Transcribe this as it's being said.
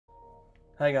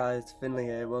Hi guys, Finley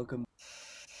here, welcome.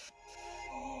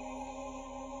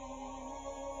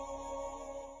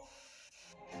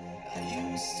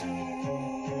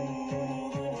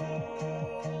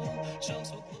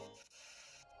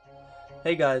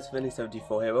 Hey guys,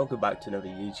 Finley74 here, welcome back to another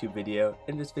YouTube video.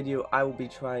 In this video I will be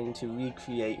trying to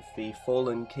recreate the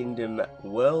Fallen Kingdom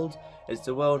world. It's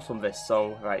the world from this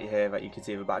song right here that you can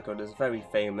see in the background. It's very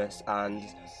famous, and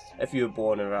if you were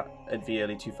born in the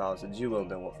early 2000s you will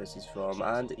know what this is from.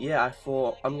 And yeah, I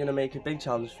thought I'm going to make a big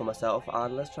challenge for myself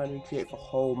and let's try and recreate the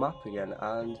whole map again.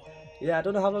 And yeah, I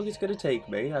don't know how long it's going to take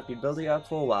me. I've been building it up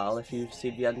for a while. If you've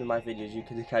seen the end of my videos, you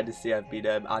can kind of see I've been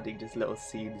adding just little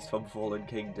scenes from Fallen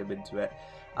Kingdom into it.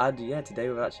 And yeah, today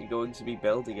we're actually going to be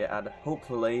building it and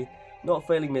hopefully not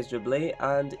failing miserably.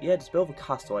 And yeah, just build a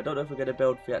castle. I don't know if we're going to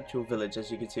build the actual village,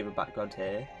 as you can see in the background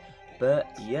here. But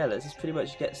yeah, let's just pretty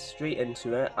much get straight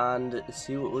into it and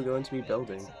see what we're going to be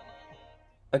building.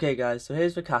 Okay guys, so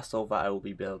here's the castle that I will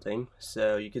be building.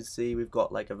 So you can see we've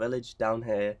got like a village down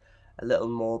here, a little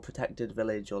more protected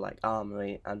village or like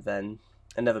armory, and then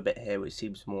another bit here which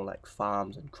seems more like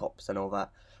farms and crops and all that.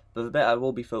 But the bit I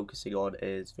will be focusing on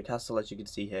is the castle, as you can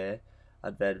see here,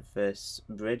 and then this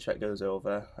bridge that goes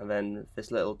over, and then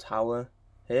this little tower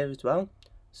here as well.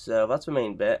 So that's the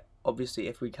main bit. Obviously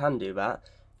if we can do that,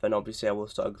 then obviously I will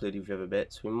start including the other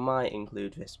bits. We might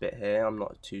include this bit here, I'm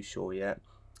not too sure yet.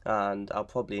 And I'll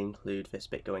probably include this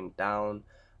bit going down,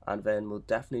 and then we'll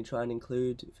definitely try and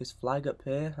include this flag up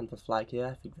here and the flag here.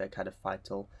 I think they're kind of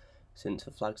vital since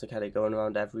the flags are kind of going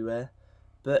around everywhere.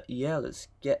 But yeah, let's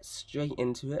get straight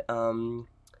into it.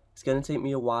 It's going to take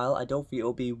me a while. I don't think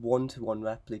it'll be one-to-one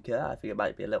replica. I think it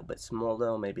might be a little bit smaller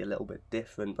or maybe a little bit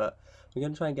different, but we're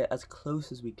going to try and get as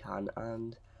close as we can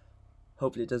and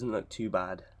hopefully it doesn't look too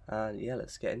bad. And yeah,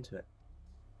 let's get into it.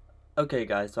 Okay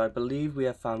guys, so I believe we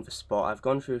have found the spot. I've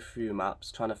gone through a few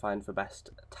maps trying to find the best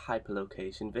type of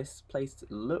location. This place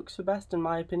looks the best in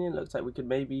my opinion. It looks like we could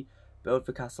maybe build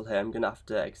the castle here. I'm going to have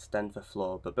to extend the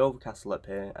floor, but build the castle up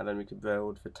here, and then we could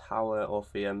build the tower or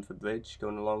the bridge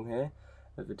going along here.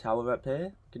 With the tower up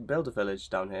here, we could build a village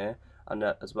down here, and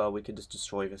as well we could just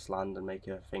destroy this land and make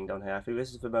a thing down here. I think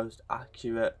this is the most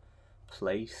accurate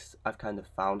place I've kind of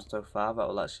found so far that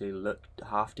will actually look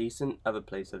half decent. Other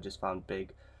places I've just found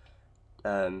big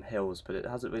hills, but it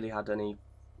hasn't really had any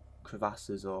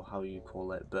crevasses or how you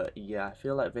call it. But yeah, I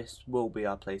feel like this will be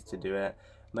our place to do it.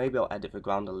 Maybe I'll edit the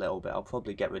ground a little bit. I'll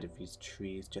probably get rid of these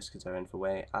trees just because they're in the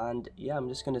way. And yeah, I'm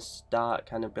just going to start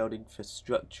kind of building the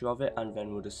structure of it, and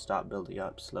then we'll just start building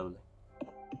up slowly.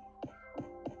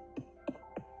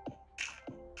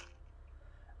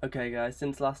 Okay guys,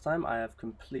 since last time I have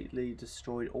completely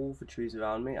destroyed all the trees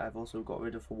around me. I've also got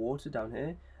rid of the water down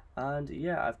here. And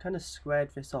yeah, I've kind of squared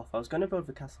this off. I was going to build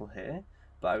the castle here,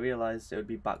 but I realised it would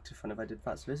be back to front if I did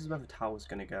that. So this is where the tower's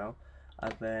going to go.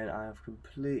 And then I have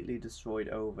completely destroyed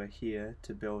over here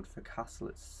to build the castle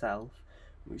itself,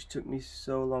 which took me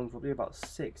so long, probably about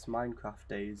 6 Minecraft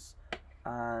days.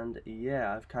 And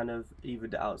yeah, I've kind of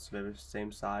evened it out so they're the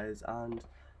same size. And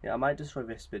yeah, I might destroy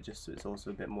this bit just so it's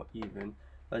also a bit more even.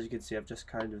 But as you can see, I've just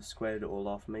kind of squared it all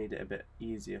off, made it a bit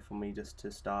easier for me just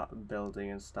to start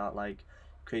building and start like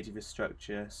creating a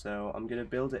structure. So I'm going to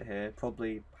build it here,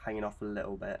 probably hanging off a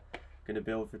little bit. I'm going to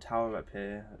build the tower up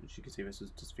here. As you can see, this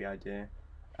was just the idea,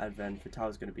 and then the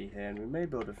tower's going to be here, and we may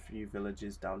build a few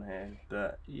villages down here.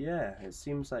 But yeah, it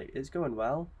seems like it's going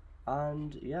well,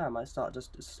 and yeah, I might start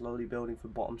just slowly building the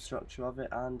bottom structure of it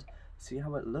and see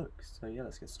how it looks. So yeah,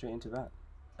 let's get straight into that.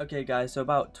 Okay guys, so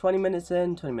about 20 minutes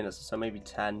in, 20 minutes or so, maybe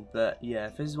 10, but yeah,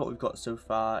 this is what we've got so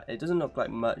far. It doesn't look like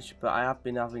much, but I have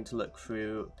been having to look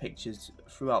through pictures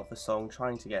throughout the song,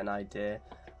 trying to get an idea.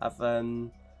 I've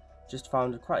just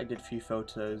found quite a good few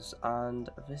photos, and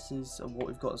this is what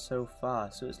we've got so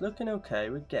far. So it's looking okay,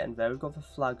 we're getting there. We've got the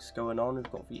flags going on,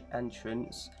 we've got the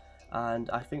entrance, and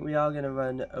I think we are going to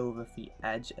run over the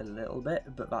edge a little bit,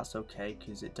 but that's okay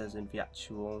because it does in the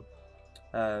actual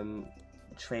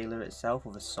trailer itself,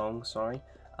 or the song, sorry.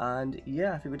 And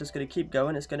yeah, I think we're just going to keep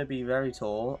going. It's going to be very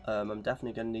tall. I'm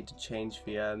definitely going to need to change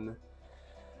the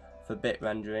bit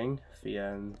rendering,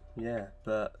 yeah,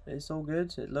 but it's all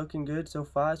good. It's looking good so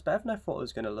far. It's better than I thought it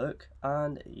was going to look.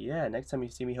 And yeah, next time you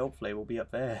see me, hopefully we'll be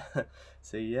up there.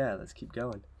 So yeah, let's keep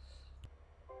going.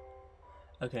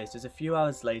 Okay, so it's a few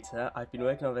hours later. I've been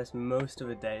working on this most of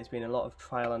the day. It's been a lot of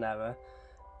trial and error,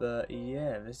 but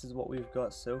yeah, this is what we've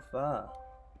got so far.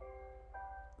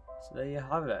 So there you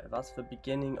have it. That's the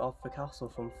beginning of the castle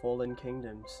from Fallen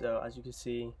Kingdom. So as you can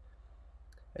see,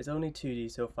 it's only 2D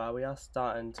so far. We are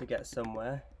starting to get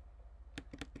somewhere.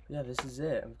 Yeah, this is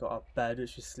it. We've got our bed,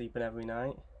 which we sleep in every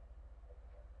night.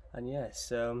 And yeah,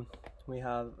 so we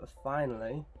have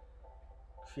finally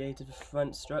created a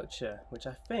front structure, which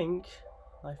I think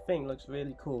looks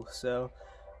really cool. So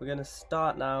we're going to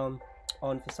start now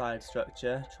on facade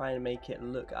structure, trying to make it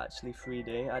look actually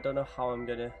 3D. I don't know how I'm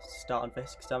going to start on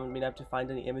this because I haven't been able to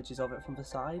find any images of it from the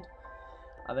side.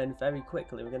 And then very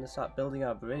quickly we're going to start building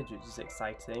our bridge, which is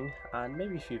exciting, and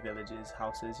maybe a few villages,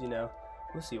 houses, you know,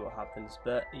 we'll see what happens.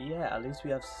 But yeah, at least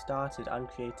we have started and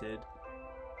created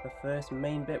the first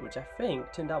main bit, which I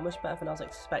think turned out much better than I was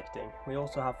expecting. We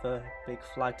also have a big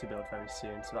flag to build very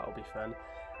soon, so that will be fun.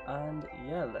 And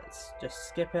yeah, let's just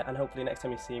skip it, and hopefully next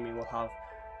time you see me we'll have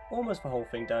almost the whole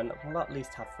thing done. We'll at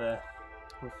least have the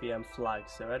flag.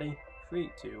 So ready?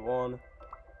 3, 2, 1.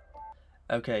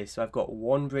 Okay, so I've got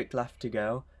 1 brick left to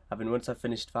go, and then once I've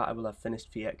finished that I will have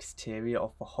finished the exterior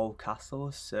of the whole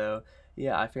castle. So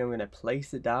yeah, I think I'm going to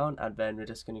place it down, and then we're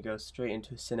just going to go straight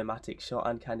into a cinematic shot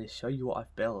and kind of show you what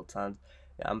I've built. And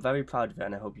yeah, I'm very proud of it,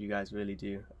 and I hope you guys really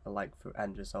do like the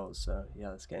end results. So yeah,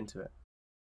 let's get into it.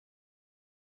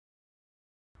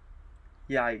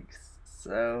 Yikes.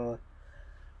 So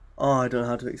I don't know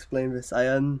how to explain this.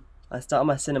 I started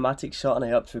my cinematic shot and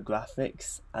I upped the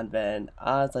graphics, and then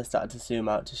as I started to zoom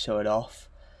out to show it off,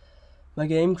 my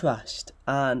game crashed,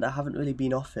 and I haven't really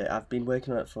been off it. I've been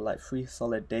working on it for like 3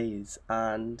 solid days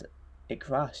and it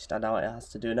crashed, and now it has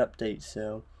to do an update.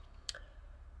 So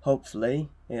hopefully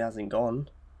it hasn't gone,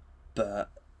 but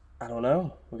I don't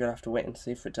know. We're gonna have to wait and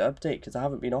see for it to update because I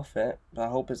haven't been off it. But I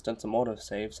hope it's done some auto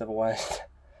saves, otherwise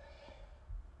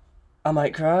I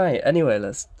might cry. Anyway,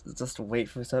 let's just wait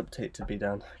for this update to be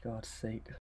done. God's sake.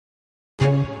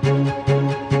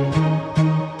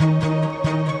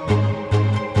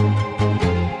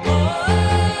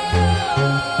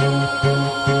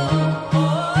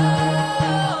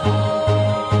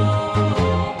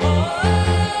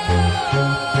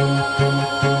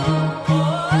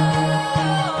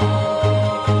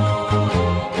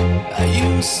 I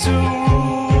used to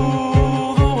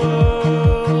rule the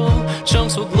world.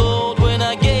 Chunks would load when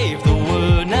I gave the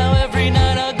word. Now every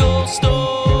night I go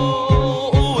stowaway,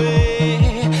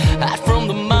 hide from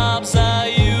the mobs I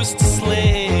used to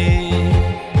slay.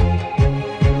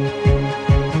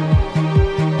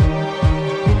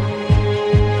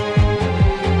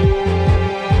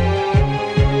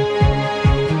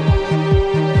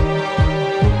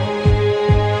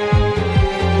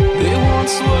 They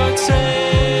once were terrified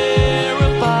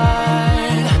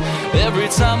every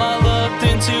time I looked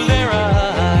into their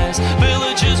eyes.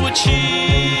 Villagers would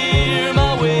cheer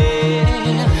my way.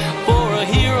 For a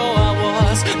hero I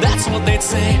was, that's what they'd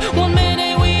say. One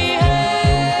minute we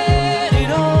had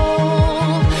it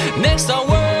all, next our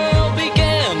world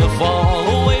began to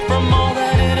fall away from all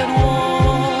that it had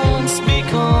once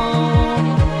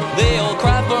become. They all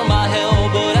cried for my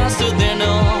help, but I stood there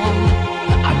numb.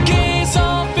 I gazed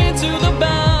off into the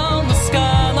boundless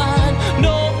skyline,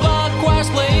 no block choirs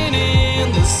playing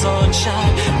in the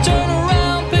sunshine. Turn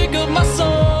around, pick up my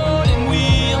sword and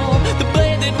wield the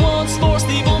blade that once forced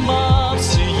evil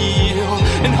mobs to yield,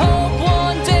 and hope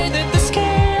one day that this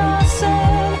chaos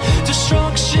and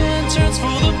destruction turns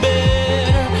for the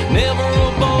better. Never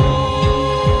a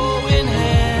bow in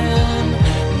hand.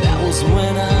 That was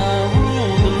when I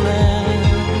ruled the land.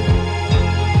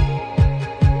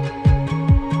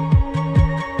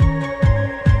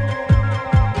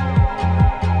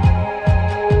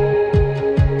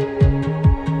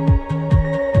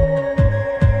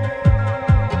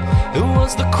 It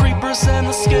was the creepers and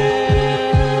the skeletons,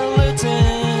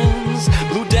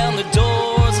 blew down the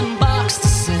doors and boxed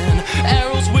us in.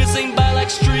 Arrows whizzing by like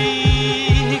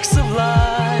streaks of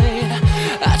light.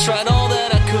 I tried all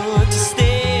that I could to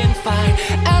stay and fight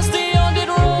as the undead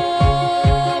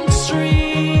roamed the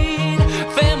street.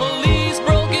 Families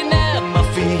broken at my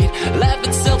feet, life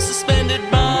itself suspended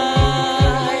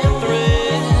by a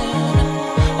thread.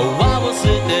 Oh, why was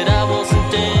it that I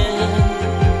wasn't dead?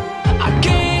 I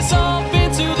gaze off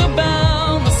into the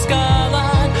boundless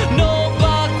skyline, no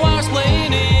block choirs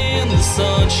playing in the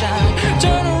sunshine.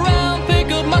 Turn around,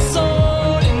 pick up my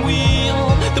sword and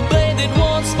wield the blade that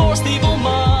once forced evil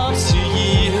mobs to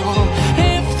yield.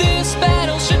 If this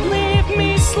battle should leave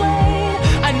me slain,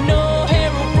 I know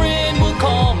Herobrine will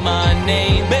call my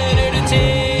name. Better to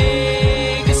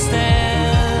take a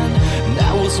stand.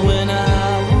 That was when I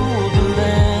ruled the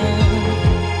land.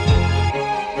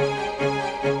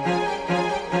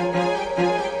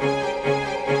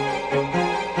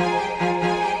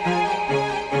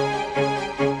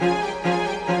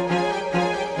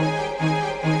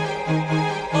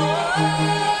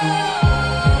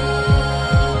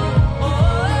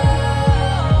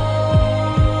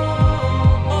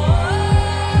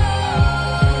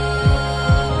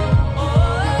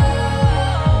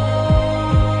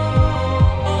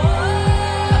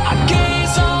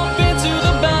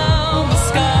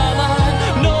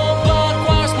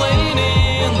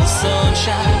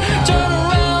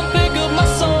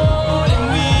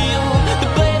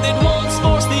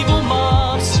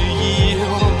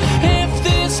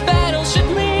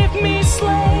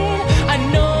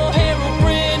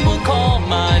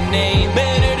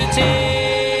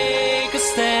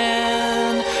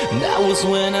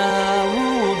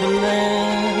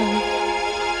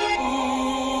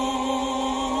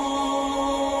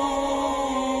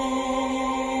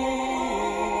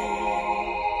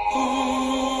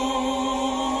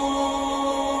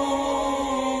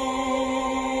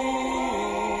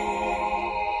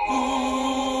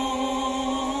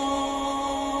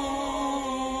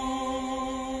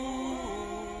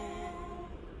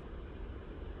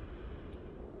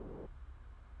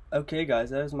 Okay guys,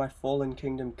 there's my Fallen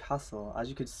Kingdom castle. As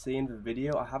you could see in the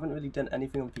video, I haven't really done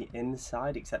anything on the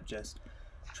inside except just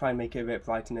try and make it a bit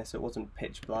brighter so it wasn't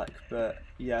pitch black. But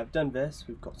yeah, I've done this.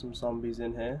 We've got some zombies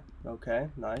in here. Okay,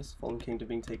 nice. Fallen Kingdom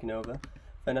being taken over.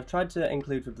 And I've tried to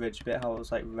include the bridge bit, how it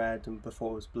was like red and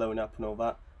before it was blown up and all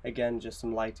that. Again, just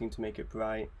some lighting to make it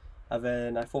bright. And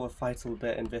then I thought the vital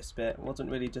bit in this bit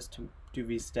wasn't really just to do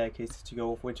these staircases to go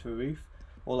all the way to the roof.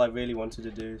 All I really wanted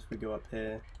to do is we go up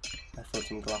here. I thought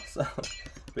some glass.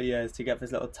 But yeah, is to get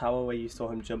this little tower where you saw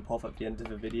him jump off at the end of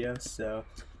the video. So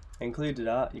I included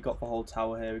that. You got the whole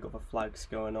tower here, we got the flags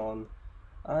going on.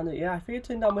 And yeah, I think it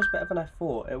turned out much better than I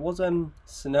thought. It was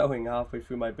snowing halfway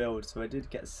through my build, so I did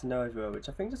get snow everywhere, which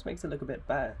I think just makes it look a bit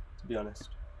better, to be honest.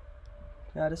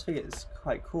 Yeah, I just think it's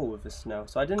quite cool with the snow.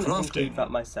 So I didn't include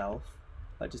that myself.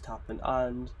 That just happened.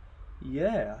 And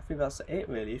yeah, I think that's it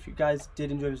really. If you guys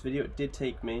did enjoy this video, it did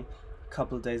take me a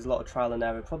couple of days, a lot of trial and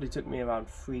error. It probably took me around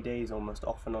 3 days almost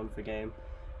off and on for the game.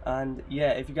 And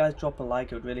yeah, if you guys drop a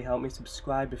like, it would really help me.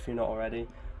 Subscribe if you're not already.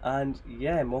 And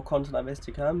yeah, more content like this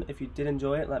to come. If you did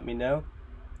enjoy it, let me know.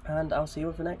 And I'll see you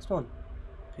with the next one.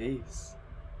 Peace.